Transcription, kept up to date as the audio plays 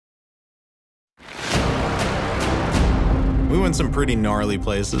We went some pretty gnarly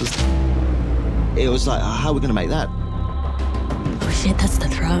places. It was like, how are we going to make that? Oh shit, that's the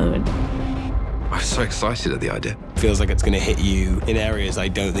throne. I was so excited at the idea. Feels like it's going to hit you in areas I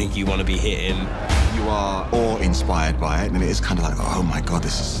don't think you want to be hit in. You are awe-inspired by it, and it is kind of like, oh my God,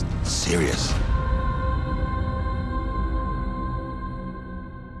 this is serious.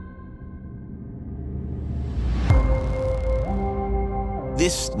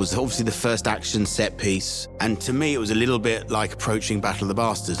 This was obviously the first action set piece, and to me it was a little bit like approaching Battle of the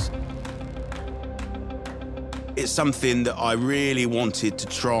Bastards. It's something that I really wanted to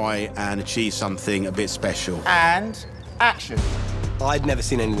try and achieve something a bit special. And action. I'd never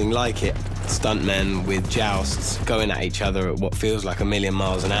seen anything like it. Stuntmen with jousts going at each other at what feels like 1,000,000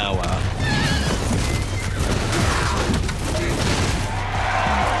 miles an hour.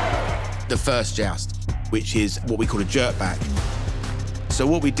 The first joust, which is what we call a jerkback. So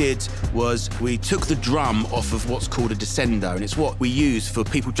what we did was we took the drum off of what's called a descender, and it's what we use for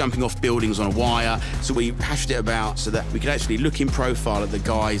people jumping off buildings on a wire. So we hashed it about so that we could actually look in profile at the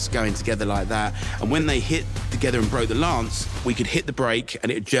guys going together like that. And when they hit together and broke the lance, we could hit the brake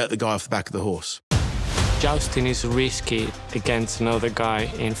and it would jerk the guy off the back of the horse. Jousting is risky against another guy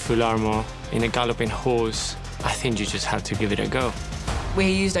in full armor, in a galloping horse. I think you just have to give it a go. We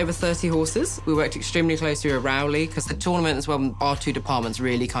used over 30 horses. We worked extremely closely with Rowley because the tournament as well, our two departments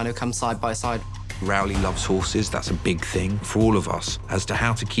really kind of come side by side. Rowley loves horses. That's a big thing for all of us as to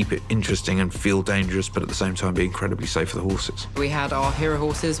how to keep it interesting and feel dangerous, but at the same time be incredibly safe for the horses. We had our hero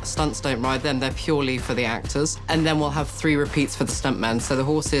horses. Stunts don't ride them. They're purely for the actors. And then we'll have 3 repeats for the stuntmen. So the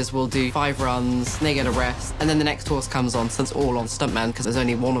horses will do 5 runs, they get a rest, and then the next horse comes on, so it's all on stuntmen because there's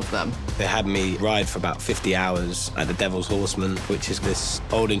only one of them. They had me ride for about 50 hours at the Devil's Horseman, which is this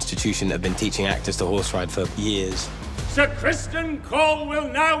old institution that have been teaching actors to horse ride for years. Sir Criston Cole will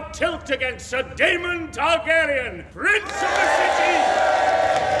now tilt against Sir Daemon Targaryen, Prince of the City!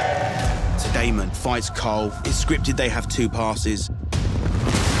 So Daemon fights Cole. It's scripted, they have 2 passes.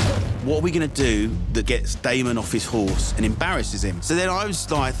 What are we going to do that gets Daemon off his horse and embarrasses him? So then I was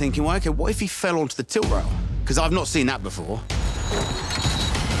like thinking, well, OK, what if he fell onto the tilt rail? Because I've not seen that before.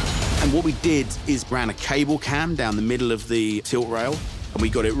 And what we did is ran a cable cam down the middle of the tilt rail, and we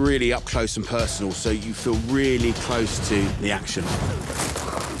got it really up close and personal, so you feel really close to the action.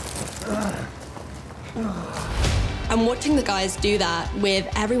 And watching the guys do that with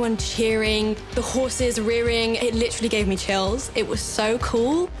everyone cheering, the horses rearing, it literally gave me chills. It was so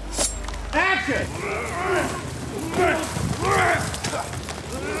cool. Action!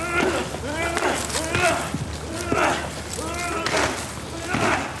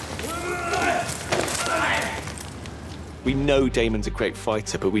 We know Daemon's a great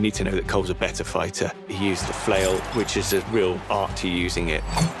fighter, but we need to know that Cole's a better fighter. He used the flail, which is a real art to using it.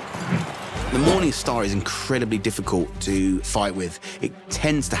 The Morning Star is incredibly difficult to fight with. It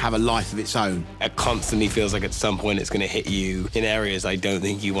tends to have a life of its own. It constantly feels like at some point it's going to hit you in areas I don't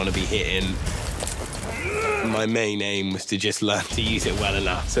think you want to be hit in. My main aim was to just learn to use it well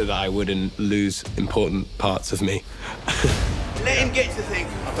enough so that I wouldn't lose important parts of me. Let him get to think,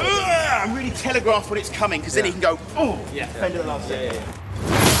 and really telegraph when it's coming, because then he can go, oh, defend at the last second.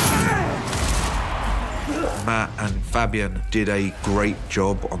 Matt and Fabian did a great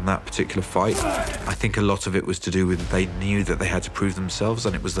job on that particular fight. I think a lot of it was to do with they knew that they had to prove themselves,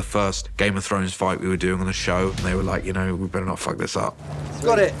 and it was the first Game of Thrones fight we were doing on the show, and they were like, you know, we better not fuck this up.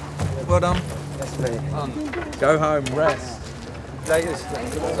 Got it. Well done. Yes, mate. Go home, rest. Latest.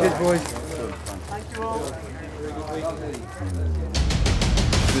 Good boys. Thank you all.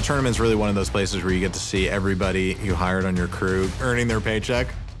 The tournament's really one of those places where you get to see everybody you hired on your crew earning their paycheck,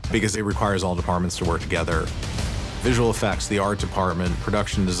 because it requires all departments to work together. Visual effects, the art department,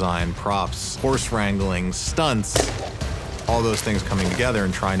 production design, props, horse wrangling, stunts, all those things coming together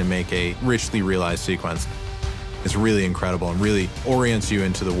and trying to make a richly realized sequence. It's really incredible and really orients you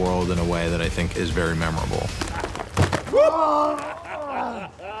into the world in a way that I think is very memorable.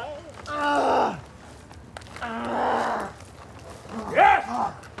 Yes!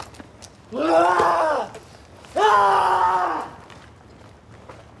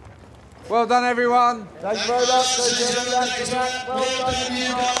 Well done, everyone. Thank you very much. Well done.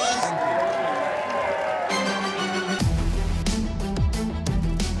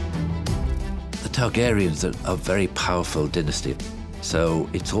 The Targaryens are a very powerful dynasty. So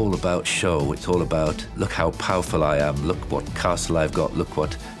it's all about show. It's all about, look how powerful I am. Look what castle I've got. Look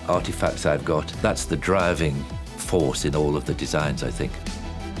what artifacts I've got. That's the driving force in all of the designs, I think.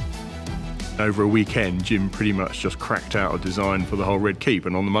 Over a weekend, Jim pretty much just cracked out a design for the whole Red Keep,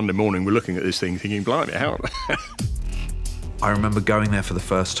 and on the Monday morning we're looking at this thing thinking, blimey, how... I remember going there for the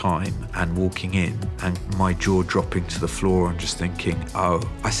first time and walking in and my jaw dropping to the floor and just thinking, oh,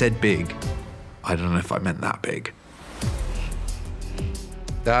 I said big. I don't know if I meant that big.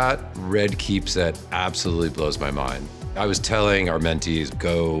 That Red Keep set absolutely blows my mind. I was telling our mentees,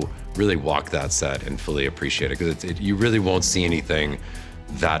 go really walk that set and fully appreciate it, because you really won't see anything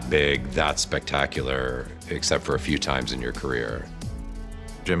that big, that spectacular, except for a few times in your career.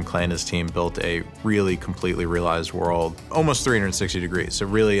 Jim Clay and his team built a really completely realized world, almost 360 degrees. So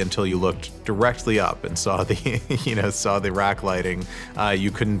really, until you looked directly up and saw the, saw the rack lighting,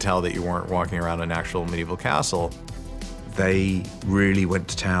 you couldn't tell that you weren't walking around an actual medieval castle. They really went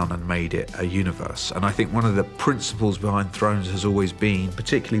to town and made it a universe. And I think one of the principles behind Thrones has always been,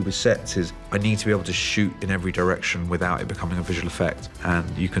 particularly with sets, is I need to be able to shoot in every direction without it becoming a visual effect. And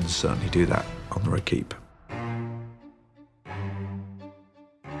you can certainly do that on the Red Keep.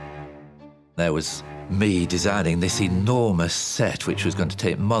 There was me designing this enormous set, which was going to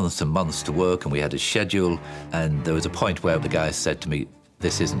take months and months to work, and we had a schedule, and there was a point where the guys said to me,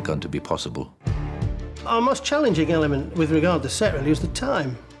 this isn't going to be possible. Our most challenging element with regard to set really was the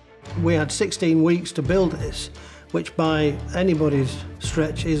time. We had 16 weeks to build this, which by anybody's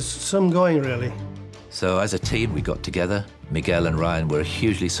stretch is some going, really. So as a team, we got together. Miguel and Ryan were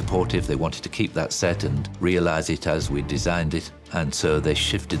hugely supportive. They wanted to keep that set and realise it as we designed it. And so they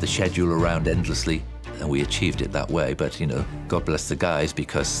shifted the schedule around endlessly, and we achieved it that way. But, God bless the guys,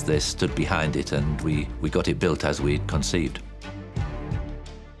 because they stood behind it, and we got it built as we'd conceived.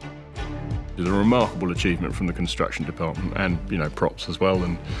 It was a remarkable achievement from the construction department and, props as well,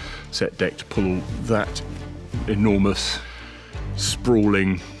 and set deck to pull that enormous,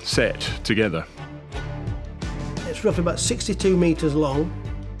 sprawling set together. It's roughly about 62 metres long,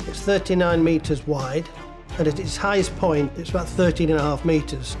 it's 39 metres wide, and at its highest point, it's about 13.5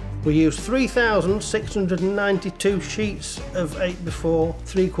 metres. We used 3,692 sheets of 8x4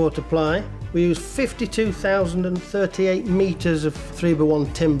 3/4 ply. We used 52,038 metres of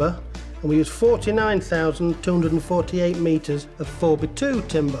 3x1 timber, and we used 49,248 metres of 4x2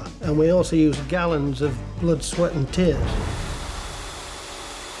 timber. And we also used gallons of blood, sweat and tears.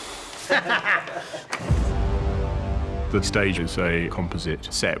 The stage is a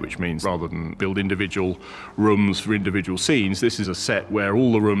composite set, which means rather than build individual rooms for individual scenes, this is a set where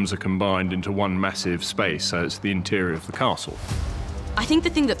all the rooms are combined into one massive space, so it's the interior of the castle. I think the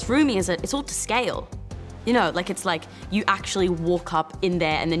thing that threw me is that it's all to scale. It's like you actually walk up in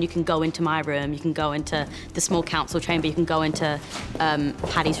there and then you can go into my room, you can go into the small council chamber, you can go into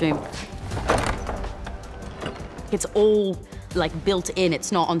Paddy's room. It's all built in,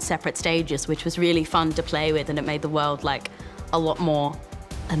 it's not on separate stages, which was really fun to play with, and it made the world a lot more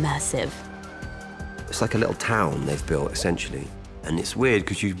immersive. It's like a little town they've built, essentially. And it's weird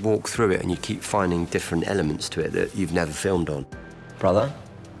because you walk through it and you keep finding different elements to it that you've never filmed on. Brother?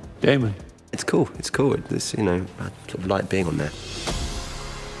 Damon. It's cool, it's cool. It's, I sort of like being on there.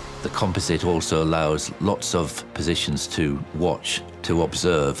 The composite also allows lots of positions to watch, to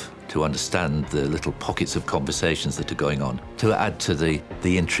observe, to understand the little pockets of conversations that are going on, to add to the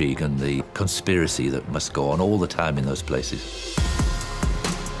intrigue and the conspiracy that must go on all the time in those places.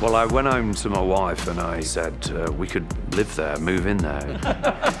 Well, I went home to my wife and I said we could live there, move in there.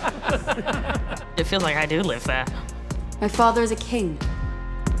 It feels like I do live there. My father is a king.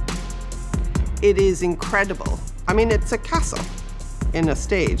 It is incredible. I mean, it's a castle in a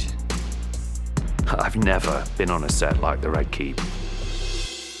stage. I've never been on a set like the Red Keep.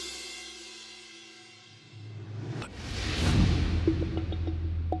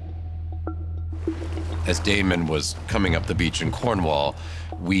 As Damon was coming up the beach in Cornwall,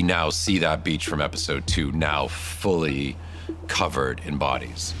 we now see that beach from episode 2 now fully covered in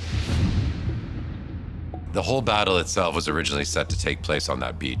bodies. The whole battle itself was originally set to take place on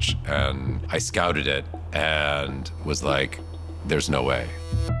that beach, and I scouted it and was like, there's no way.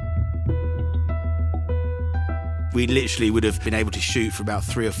 We literally would have been able to shoot for about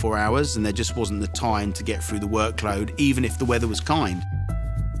 3 or 4 hours, and there just wasn't the time to get through the workload, even if the weather was kind.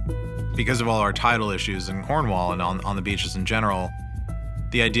 Because of all our tidal issues in Cornwall and on the beaches in general,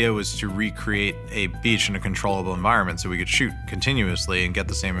 the idea was to recreate a beach in a controllable environment so we could shoot continuously and get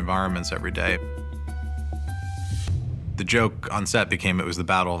the same environments every day. The joke on set became it was the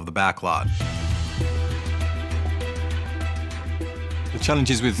battle of the backlot. The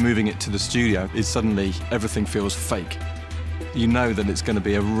challenges with moving it to the studio is suddenly everything feels fake. You know that it's going to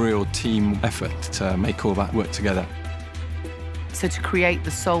be a real team effort to make all that work together. So to create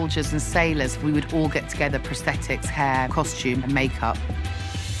the soldiers and sailors, we would all get together, prosthetics, hair, costume and makeup.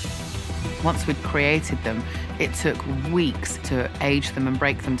 Once we'd created them, it took weeks to age them and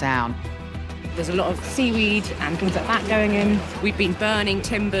break them down. There's a lot of seaweed and things like that going in. We've been burning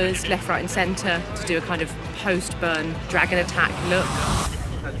timbers left, right and centre to do a kind of post-burn dragon attack look.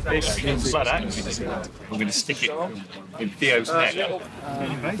 This blood axe, I'm going to stick it in Theo's neck.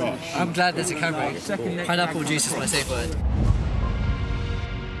 I'm glad there's a camera. Pineapple juice is my safe word.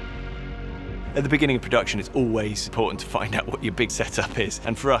 At the beginning of production, it's always important to find out what your big setup is.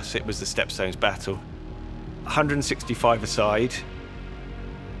 And for us, it was the Stepstones battle. 165 aside,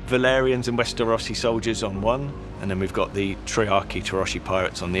 Valerians and Westerosi soldiers on one, and then we've got the Triarchy Taroshi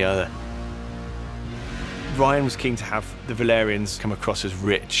pirates on the other. Ryan was keen to have the Valerians come across as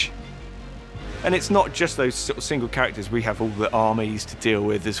rich. And it's not just those sort of single characters, we have all the armies to deal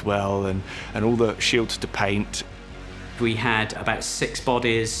with as well, and all the shields to paint. We had about 6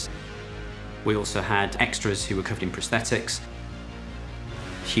 bodies. We also had extras who were covered in prosthetics.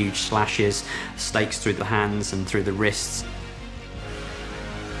 Huge slashes, stakes through the hands and through the wrists.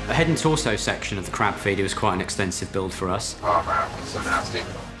 The head and torso section of the crab feeder was quite an extensive build for us. Oh man, that's so nasty.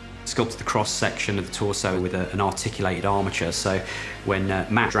 Sculpted the cross section of the torso with an articulated armature, so when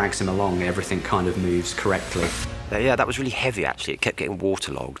Matt drags him along, everything kind of moves correctly. Yeah, that was really heavy actually. It kept getting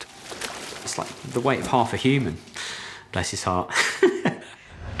waterlogged. It's like the weight of half a human. Bless his heart.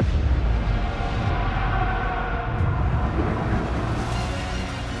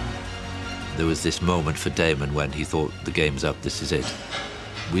 There was this moment for Damon when he thought the game's up, this is it.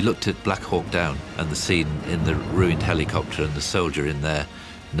 We looked at Black Hawk Down and the scene in the ruined helicopter and the soldier in there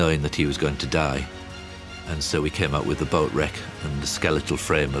knowing that he was going to die. And so we came up with the boat wreck and the skeletal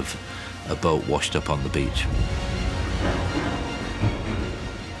frame of a boat washed up on the beach.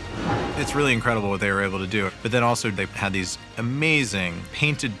 It's really incredible what they were able to do. But then also they had these amazing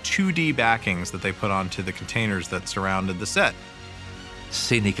painted 2D backings that they put onto the containers that surrounded the set.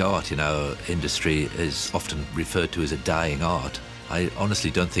 Scenic art in our industry is often referred to as a dying art. I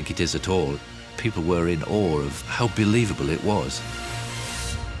honestly don't think it is at all. People were in awe of how believable it was.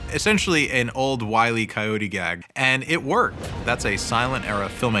 Essentially an old Wile E. Coyote gag, and it worked. That's a silent era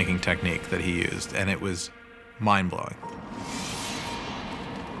filmmaking technique that he used, and it was mind-blowing.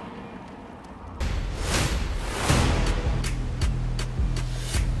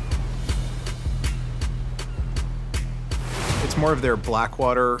 It's more of their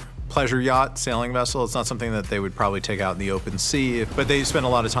Blackwater pleasure yacht sailing vessel. It's not something that they would probably take out in the open sea, but they spend a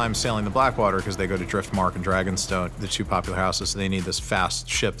lot of time sailing the Blackwater because they go to Driftmark and Dragonstone, the 2 popular houses, so they need this fast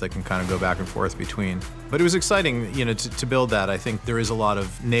ship that can kind of go back and forth between. But it was exciting, you know, to build that. I think there is a lot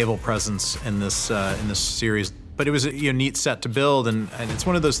of naval presence in this series. But it was a neat set to build, and it's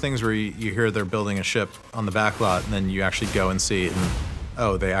one of those things where you hear they're building a ship on the backlot, and then you actually go and see it, and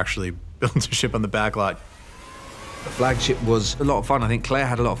oh, they actually built a ship on the backlot. The flagship was a lot of fun. I think Claire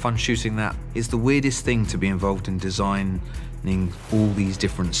had a lot of fun shooting that. It's the weirdest thing to be involved in designing all these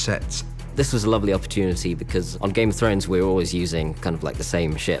different sets. This was a lovely opportunity because on Game of Thrones we were always using kind of like the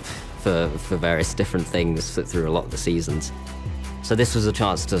same ship for various different things through a lot of the seasons. So this was a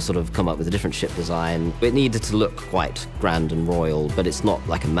chance to sort of come up with a different ship design. It needed to look quite grand and royal, but it's not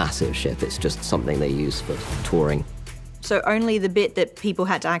like a massive ship, it's just something they use for touring. So only the bit that people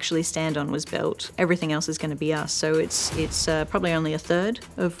had to actually stand on was built. Everything else is going to be us. So it's probably only a third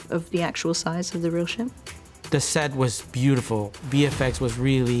of the actual size of the real ship. The set was beautiful. VFX was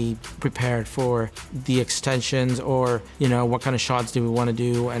really prepared for the extensions, or what kind of shots do we want to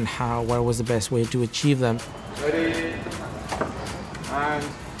do and what was the best way to achieve them. Ready, and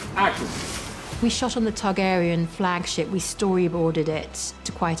action. We shot on the Targaryen flagship. We storyboarded it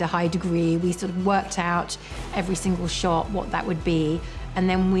to quite a high degree. We sort of worked out every single shot, what that would be, and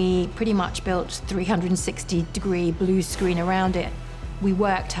then we pretty much built 360-degree blue screen around it. We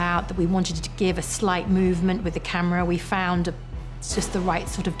worked out that we wanted to give a slight movement with the camera. We found just the right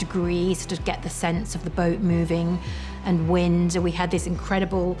sort of degree to get the sense of the boat moving and wind. And we had this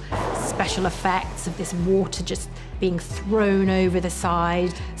incredible special effects of this water just being thrown over the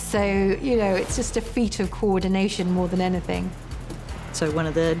side. So, it's just a feat of coordination more than anything. So one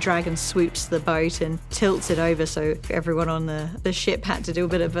of the dragons swoops the boat and tilts it over, so everyone on the ship had to do a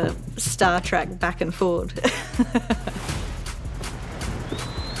bit of a Star Trek back and forward.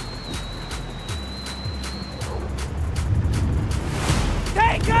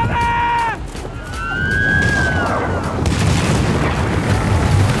 Take cover!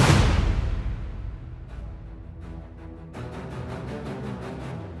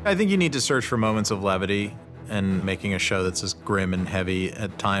 I think you need to search for moments of levity and making a show that's as grim and heavy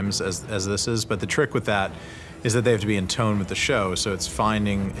at times as this is. But the trick with that is that they have to be in tone with the show. So it's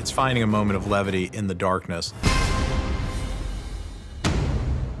finding a moment of levity in the darkness.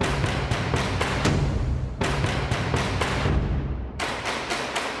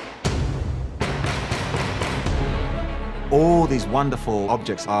 these wonderful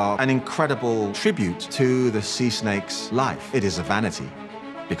objects are an incredible tribute to the sea snake's life. It is a vanity,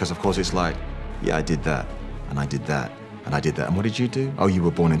 because of course it's like, yeah, I did that, and I did that, and I did that. And what did you do? Oh, you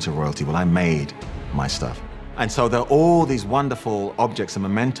were born into royalty. Well, I made my stuff. And so there are all these wonderful objects and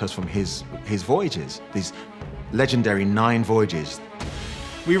mementos from his voyages, these legendary 9 voyages.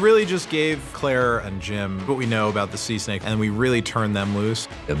 We really just gave Claire and Jim what we know about the sea snake, and we really turned them loose.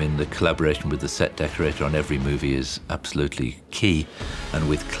 I mean, the collaboration with the set decorator on every movie is absolutely key, and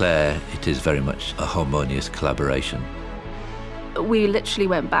with Claire, it is very much a harmonious collaboration. We literally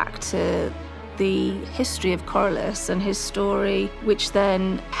went back to the history of Corylus and his story, which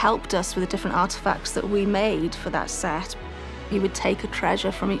then helped us with the different artifacts that we made for that set. He would take a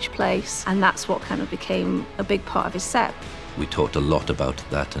treasure from each place, and that's what kind of became a big part of his set. We talked a lot about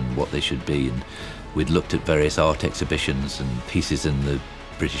that and what they should be, and we'd looked at various art exhibitions and pieces in the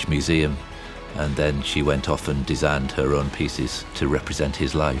British Museum, and then she went off and designed her own pieces to represent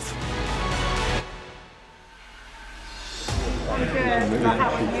his life.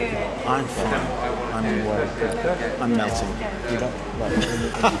 I'm fine. I'm melting.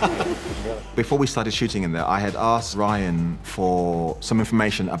 Before we started shooting in there, I had asked Ryan for some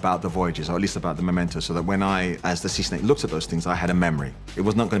information about the voyages, or at least about the mementos, so that when I, as the sea snake, looked at those things, I had a memory. It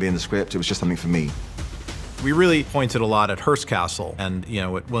was not going to be in the script, it was just something for me. We really pointed a lot at Hearst Castle and, you know,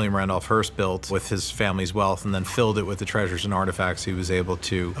 what William Randolph Hearst built with his family's wealth, and then filled it with the treasures and artifacts he was able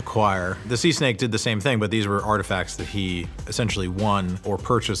to acquire. The sea snake did the same thing, but these were artifacts that he essentially won or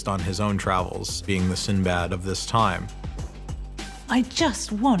purchased on his own travels, being the Sinbad of this time. I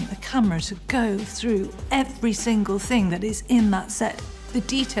just want the camera to go through every single thing that is in that set. The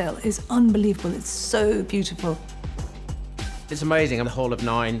detail is unbelievable. It's so beautiful. It's amazing. On the Hall of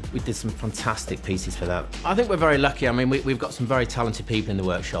 9, we did some fantastic pieces for that. I think we're very lucky. I mean, we've got some very talented people in the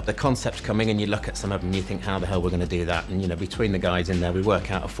workshop. The concepts coming and you look at some of them and you think, how the hell we're going to do that? And, you know, between the guys in there, we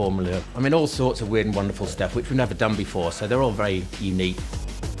work out a formula. I mean, all sorts of weird and wonderful stuff, which we've never done before, so they're all very unique.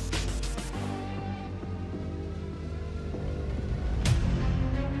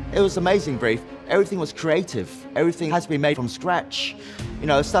 It was an amazing brief. Everything was creative. Everything has been made from scratch. You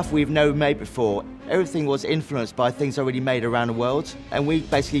know, stuff we've never made before. Everything was influenced by things already made around the world, and we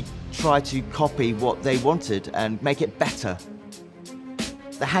basically tried to copy what they wanted and make it better.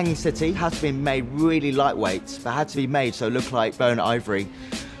 The Hanging City has been made really lightweight, but had to be made so it looked like bone ivory.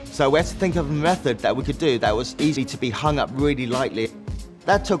 So we had to think of a method that we could do that was easy to be hung up really lightly.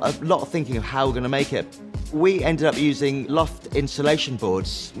 That took a lot of thinking of how we're going to make it. We ended up using loft insulation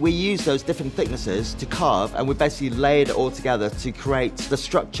boards. We used those different thicknesses to carve, and we basically layered it all together to create the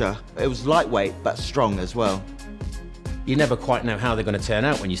structure. It was lightweight, but strong as well. You never quite know how they're going to turn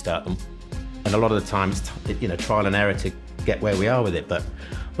out when you start them. And a lot of the time, it's you know, trial and error to get where we are with it. But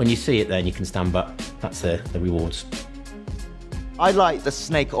when you see it there and you can stand back, that's the rewards. I like the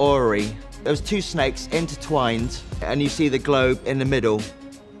snake orrery. There was 2 snakes intertwined, and you see the globe in the middle.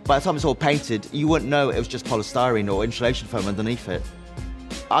 By the time it's all painted, you wouldn't know it was just polystyrene or insulation foam underneath it.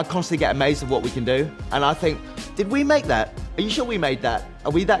 I constantly get amazed at what we can do, and I think, did we make that? Are you sure we made that?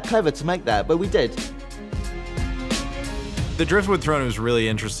 Are we that clever to make that? But we did. The Driftwood throne was really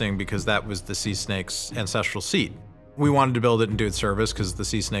interesting because that was the sea snake's ancestral seat. We wanted to build it and do it service because the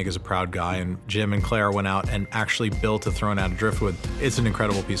sea snake is a proud guy, and Jim and Claire went out and actually built a throne out of driftwood. It's an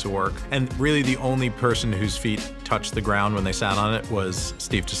incredible piece of work. And really the only person whose feet touched the ground when they sat on it was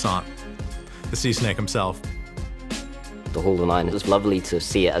Steve Toussaint, the sea snake himself. The Hall of 9, it was lovely to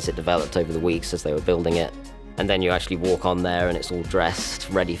see it as it developed over the weeks as they were building it. And then you actually walk on there and it's all dressed,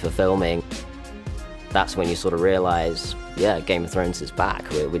 ready for filming. That's when you sort of realize, yeah, Game of Thrones is back.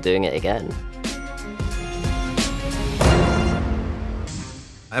 We're doing it again.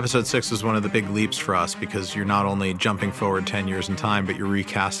 Episode 6 was one of the big leaps for us because you're not only jumping forward 10 years in time, but you're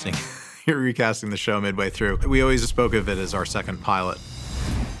recasting. You're recasting the show midway through. We always spoke of it as our second pilot.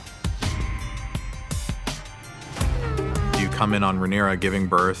 You come in on Rhaenyra giving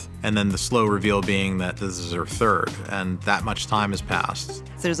birth, and then the slow reveal being that this is her third, and that much time has passed.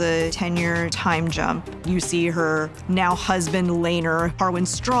 There's a 10-year time jump. You see her now husband, Laenor, Harwin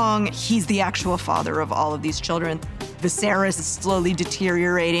Strong. He's the actual father of all of these children. Viserys is slowly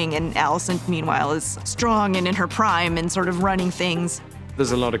deteriorating, and Alicent, meanwhile, is strong and in her prime and sort of running things.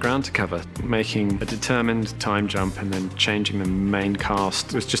 There's a lot of ground to cover. Making a determined time jump and then changing the main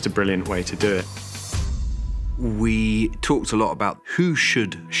cast was just a brilliant way to do it. We talked a lot about who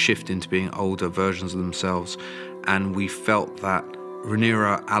should shift into being older versions of themselves, and we felt that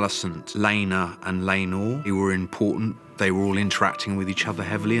Rhaenyra, Alicent, Laena, and Laenor, they were important. They were all interacting with each other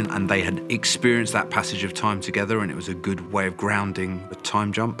heavily, and they had experienced that passage of time together, and it was a good way of grounding the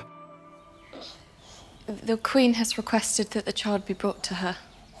time jump. The Queen has requested that the child be brought to her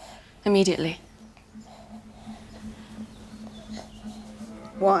immediately.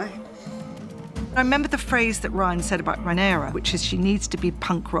 Why? I remember the phrase that Ryan said about Rhaenyra, which is she needs to be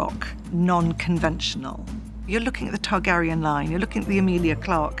punk rock, non-conventional. You're looking at the Targaryen line, you're looking at the Emilia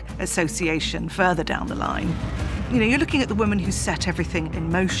Clarke Association further down the line. You know, you're looking at the woman who set everything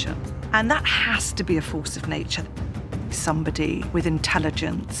in motion. And that has to be a force of nature. Somebody with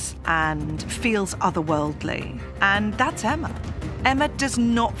intelligence and feels otherworldly. And that's Emma. Emma does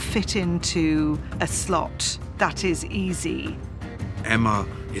not fit into a slot that is easy. Emma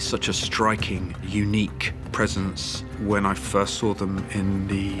is such a striking, unique presence. When I first saw them in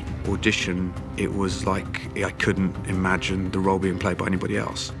the audition, it was like I couldn't imagine the role being played by anybody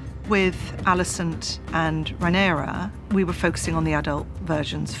else. With Alicent and Rhaenyra, we were focusing on the adult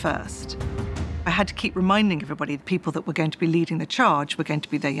versions first. I had to keep reminding everybody the people that were going to be leading the charge were going to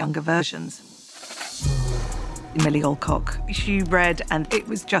be their younger versions. Millie Alcock, she read, and it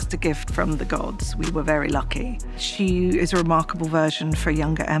was just a gift from the gods. We were very lucky. She is a remarkable version for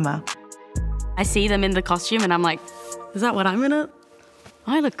younger Emma. I see them in the costume and I'm like, is that what I'm in it?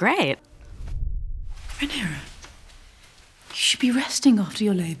 I look great. Rhaenyra, you should be resting after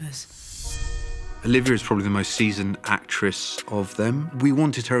your labours. Olivia is probably the most seasoned actress of them. We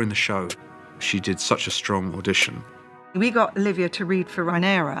wanted her in the show. She did such a strong audition. We got Olivia to read for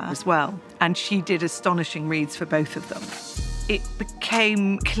Rhaenyra as well, and she did astonishing reads for both of them. It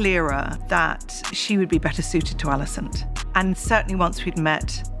became clearer that she would be better suited to Alicent. And certainly once we'd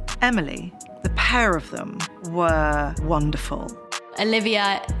met Emily, the pair of them were wonderful.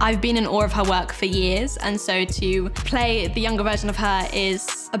 Olivia, I've been in awe of her work for years, and so to play the younger version of her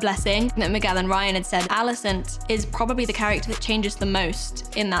is a blessing. Miguel and Ryan had said Alicent is probably the character that changes the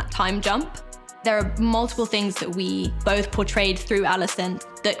most in that time jump. There are multiple things that we both portrayed through Alicent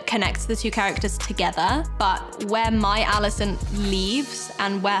that connects the two characters together, but where my Alicent leaves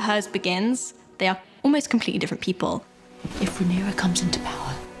and where hers begins, they are almost completely different people. If Rhaenyra comes into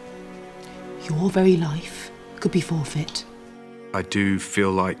power, your very life could be forfeit. I do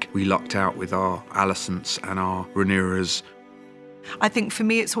feel like we lucked out with our Alicents and our Rhaenyras. I think for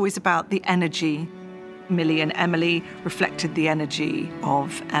me it's always about the energy. Millie and Emily reflected the energy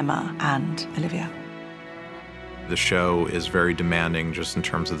of Emma and Olivia. The show is very demanding just in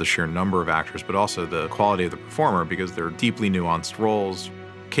terms of the sheer number of actors, but also the quality of the performer because they're deeply nuanced roles.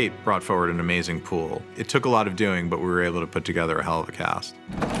 Kate brought forward an amazing pool. It took a lot of doing, but we were able to put together a hell of a cast.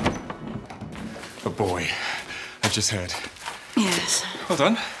 Oh boy, I just heard. Yes. Well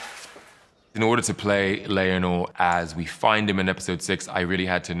done. In order to play Leonor as we find him in episode 6, I really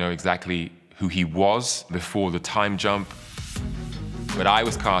had to know exactly who he was before the time jump. But I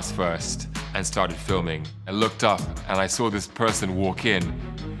was cast first and started filming. I looked up and I saw this person walk in.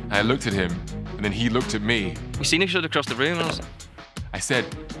 And I looked at him and then he looked at me. We seen each other across the room and I said,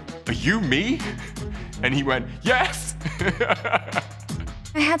 "Are you me?" And he went, "Yes!"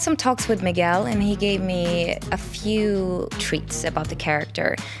 I had some talks with Miguel and he gave me a few treats about the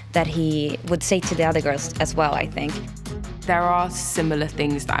character that he would say to the other girls as well, I think. There are similar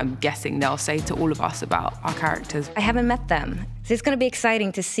things that I'm guessing they'll say to all of us about our characters. I haven't met them, so it's going to be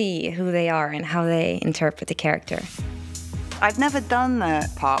exciting to see who they are and how they interpret the character. I've never done the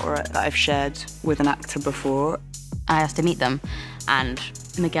part where I've shared with an actor before. I asked to meet them, and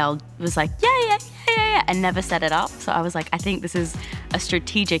Miguel was like, yeah, and never set it up. So I was like, I think this is a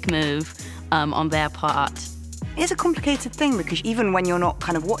strategic move on their part. It's a complicated thing because even when you're not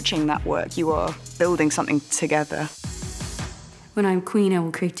kind of watching that work, you are building something together. When I'm queen, I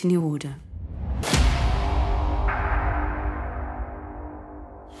will create a new order.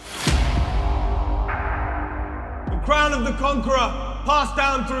 The crown of the conqueror, passed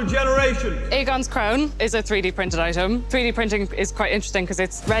down through generations. Aegon's crown is a 3D printed item. 3D printing is quite interesting because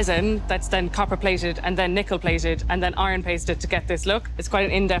it's resin that's then copper plated and then nickel plated and then iron pasted to get this look. It's quite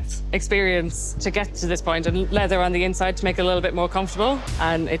an in-depth experience to get to this point, and leather on the inside to make it a little bit more comfortable,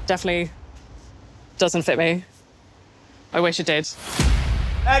 and it definitely doesn't fit me. I wish it did.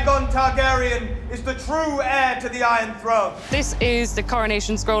 Aegon Targaryen is the true heir to the Iron Throne. This is the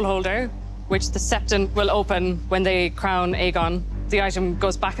coronation scroll holder, which the septon will open when they crown Aegon. The item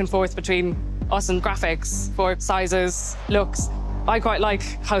goes back and forth between us and graphics for sizes, looks. I quite like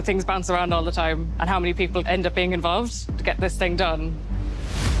how things bounce around all the time and how many people end up being involved to get this thing done.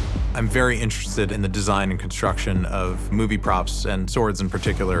 I'm very interested in the design and construction of movie props and swords in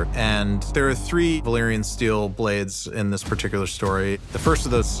particular. And there are 3 Valyrian steel blades in this particular story. The first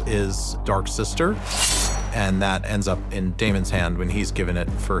of those is Dark Sister, and that ends up in Daemon's hand when he's given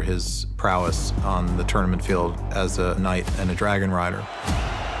it for his prowess on the tournament field as a knight and a dragon rider.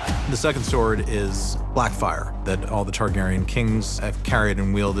 The second sword is Blackfire, that all the Targaryen kings have carried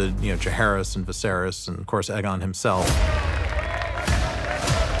and wielded, Jaehaerys and Viserys, and of course Aegon himself.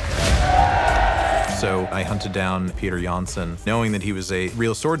 So I hunted down Peter Janssen, knowing that he was a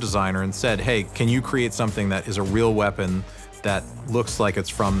real sword designer, and said, hey, can you create something that is a real weapon that looks like it's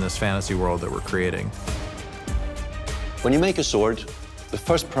from this fantasy world that we're creating? When you make a sword, the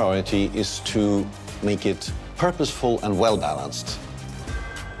first priority is to make it purposeful and well-balanced.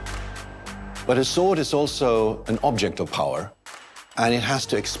 But a sword is also an object of power, and it has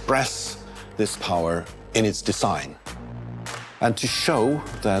to express this power in its design. And to show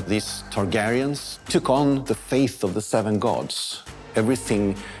that these Targaryens took on the faith of the 7 gods.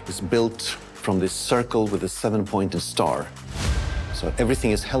 Everything is built from this circle with a 7-pointed star. So everything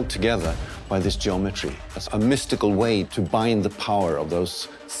is held together by this geometry. It's a mystical way to bind the power of those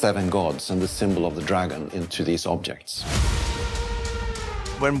 7 gods and the symbol of the dragon into these objects.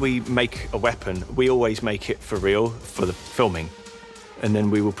 When we make a weapon, we always make it for real, for the filming. And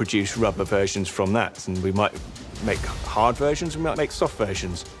then we will produce rubber versions from that. And we might make hard versions, we might make soft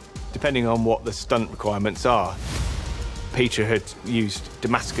versions, depending on what the stunt requirements are. Peter had used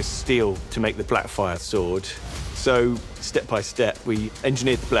Damascus steel to make the Blackfire sword. So step by step, we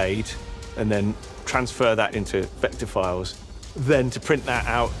engineered the blade and then transfer that into vector files. Then to print that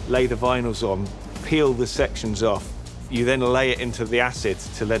out, lay the vinyls on, peel the sections off. You then lay it into the acid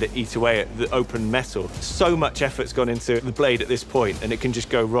to let it eat away at the open metal. So much effort's gone into the blade at this point, and it can just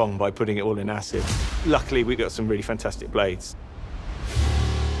go wrong by putting it all in acid. Luckily, we got some really fantastic blades.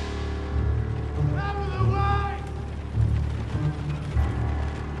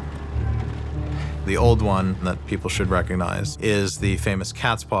 The old one that people should recognize is the famous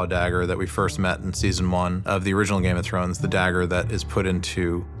Cat's Paw dagger that we first met in season 1 of the original Game of Thrones, the dagger that is put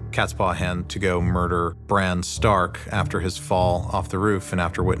into Cat's Paw hand to go murder Bran Stark after his fall off the roof and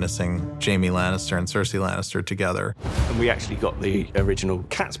after witnessing Jaime Lannister and Cersei Lannister together. And we actually got the original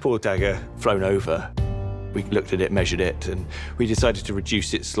Cat's Paw dagger flown over. We looked at it, measured it, and we decided to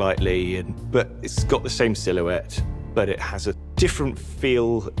reduce it slightly, but it's got the same silhouette, but it has a different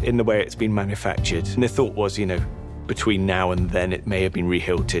feel in the way it's been manufactured. And the thought was, between now and then it may have been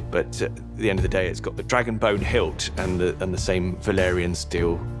re-hilted, but at the end of the day it's got the dragon bone hilt and the same Valyrian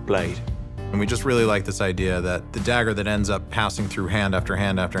steel blade. And we just really like this idea that the dagger that ends up passing through hand after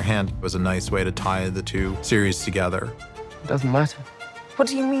hand after hand was a nice way to tie the two series together. It doesn't matter. What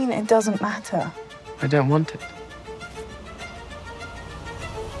do you mean it doesn't matter? I don't want it.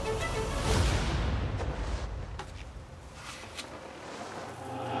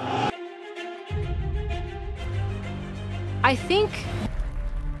 I think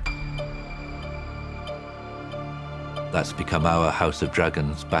that's become our House of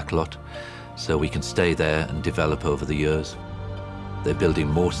Dragons backlot, so we can stay there and develop over the years. They're building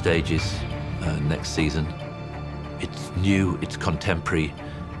more stages next season. It's new, it's contemporary,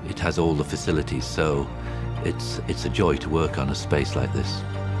 it has all the facilities, so it's a joy to work on a space like this.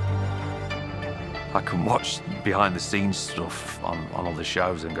 I can watch behind-the-scenes stuff on all the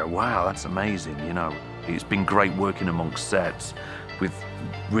shows and go, wow, that's amazing, It's been great working amongst sets with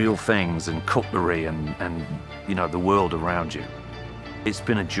real things and cutlery and the world around you. It's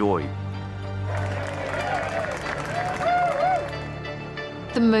been a joy.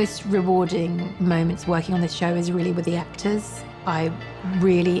 the most rewarding moments working on this show is really with the actors. I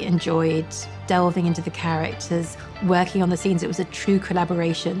really enjoyed delving into the characters, working on the scenes. It was a true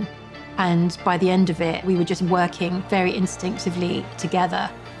collaboration. And by the end of it, we were just working very instinctively together.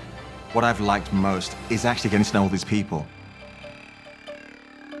 What I've liked most is actually getting to know all these people.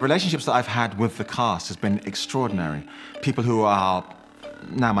 Relationships that I've had with the cast has been extraordinary. People who are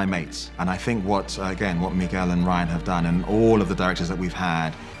now my mates. And I think what Miguel and Ryan have done, and all of the directors that we've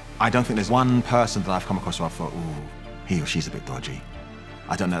had, I don't think there's one person that I've come across where I thought, ooh, he or she's a bit dodgy.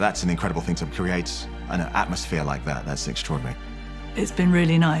 I don't know, that's an incredible thing to create an atmosphere like that. That's extraordinary. It's been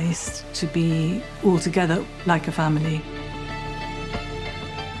really nice to be all together like a family.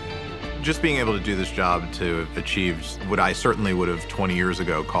 Just being able to do this job to have achieved what I certainly would have 20 years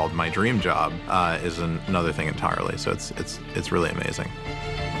ago called my dream job is another thing entirely. So it's really amazing.